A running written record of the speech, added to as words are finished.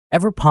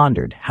Ever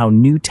pondered how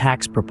new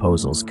tax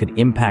proposals could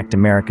impact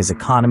America's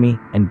economy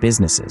and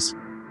businesses?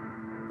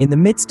 In the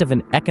midst of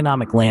an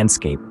economic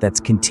landscape that's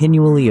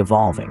continually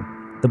evolving,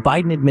 the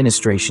Biden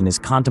administration is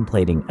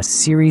contemplating a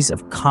series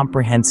of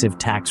comprehensive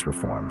tax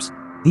reforms.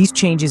 These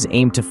changes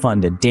aim to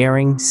fund a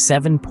daring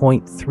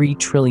 $7.3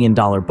 trillion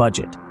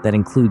budget that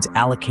includes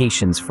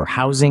allocations for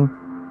housing,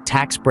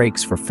 tax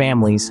breaks for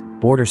families,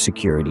 border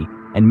security,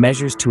 and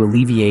measures to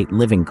alleviate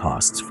living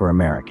costs for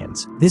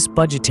Americans. This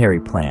budgetary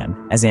plan,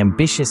 as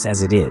ambitious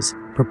as it is,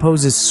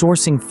 proposes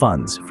sourcing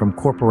funds from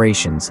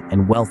corporations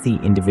and wealthy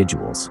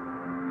individuals.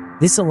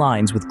 This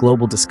aligns with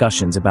global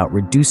discussions about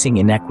reducing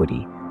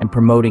inequity and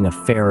promoting a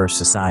fairer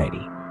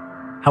society.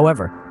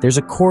 However, there's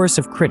a chorus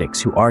of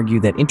critics who argue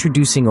that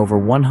introducing over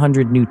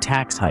 100 new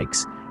tax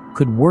hikes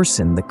could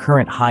worsen the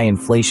current high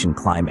inflation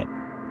climate,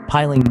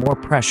 piling more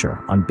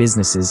pressure on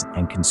businesses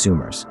and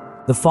consumers.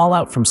 The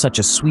fallout from such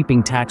a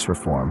sweeping tax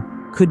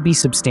reform could be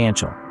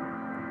substantial.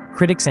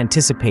 Critics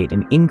anticipate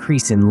an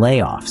increase in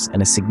layoffs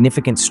and a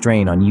significant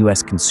strain on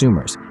U.S.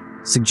 consumers,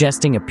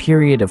 suggesting a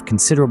period of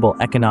considerable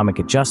economic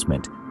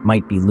adjustment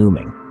might be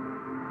looming.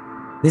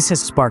 This has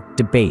sparked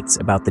debates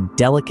about the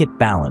delicate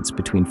balance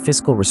between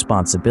fiscal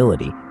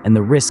responsibility and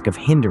the risk of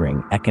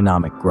hindering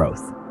economic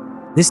growth.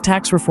 This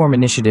tax reform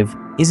initiative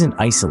isn't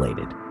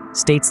isolated.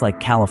 States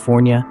like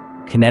California,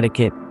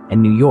 Connecticut,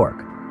 and New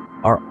York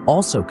are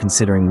also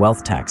considering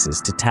wealth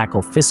taxes to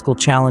tackle fiscal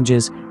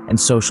challenges and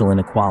social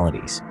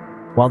inequalities.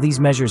 While these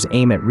measures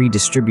aim at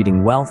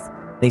redistributing wealth,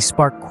 they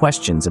spark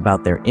questions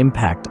about their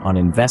impact on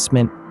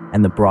investment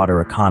and the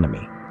broader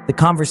economy. The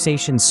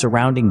conversations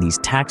surrounding these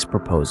tax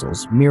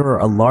proposals mirror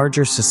a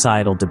larger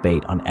societal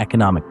debate on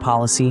economic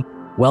policy,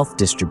 wealth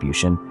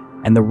distribution,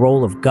 and the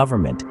role of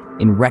government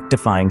in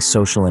rectifying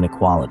social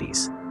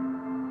inequalities.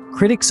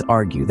 Critics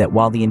argue that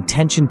while the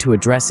intention to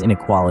address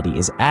inequality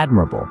is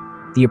admirable,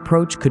 the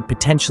approach could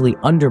potentially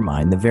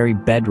undermine the very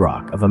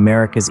bedrock of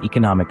America's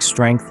economic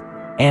strength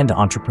and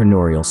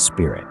entrepreneurial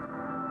spirit.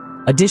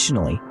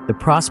 Additionally, the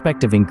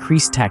prospect of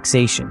increased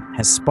taxation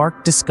has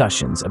sparked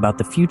discussions about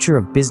the future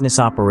of business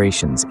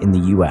operations in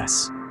the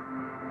U.S.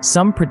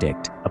 Some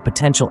predict a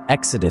potential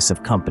exodus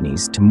of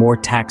companies to more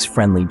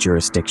tax-friendly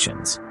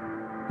jurisdictions.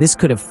 This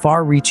could have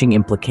far-reaching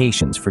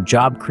implications for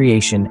job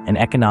creation and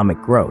economic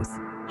growth,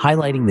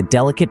 highlighting the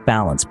delicate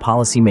balance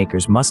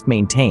policymakers must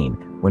maintain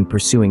when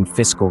pursuing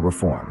fiscal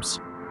reforms.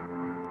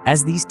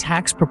 As these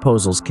tax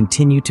proposals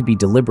continue to be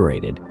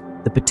deliberated,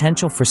 the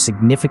potential for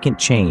significant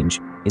change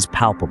is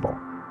palpable.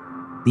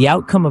 The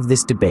outcome of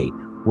this debate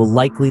will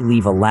likely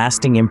leave a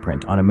lasting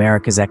imprint on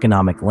America's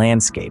economic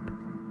landscape,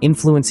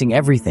 influencing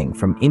everything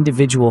from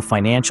individual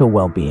financial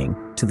well-being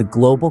to the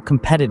global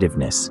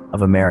competitiveness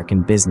of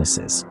American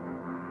businesses.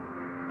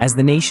 As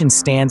the nation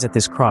stands at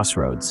this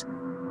crossroads,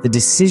 the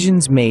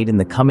decisions made in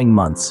the coming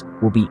months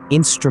will be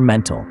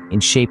instrumental in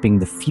shaping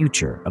the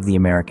future of the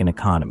American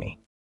economy.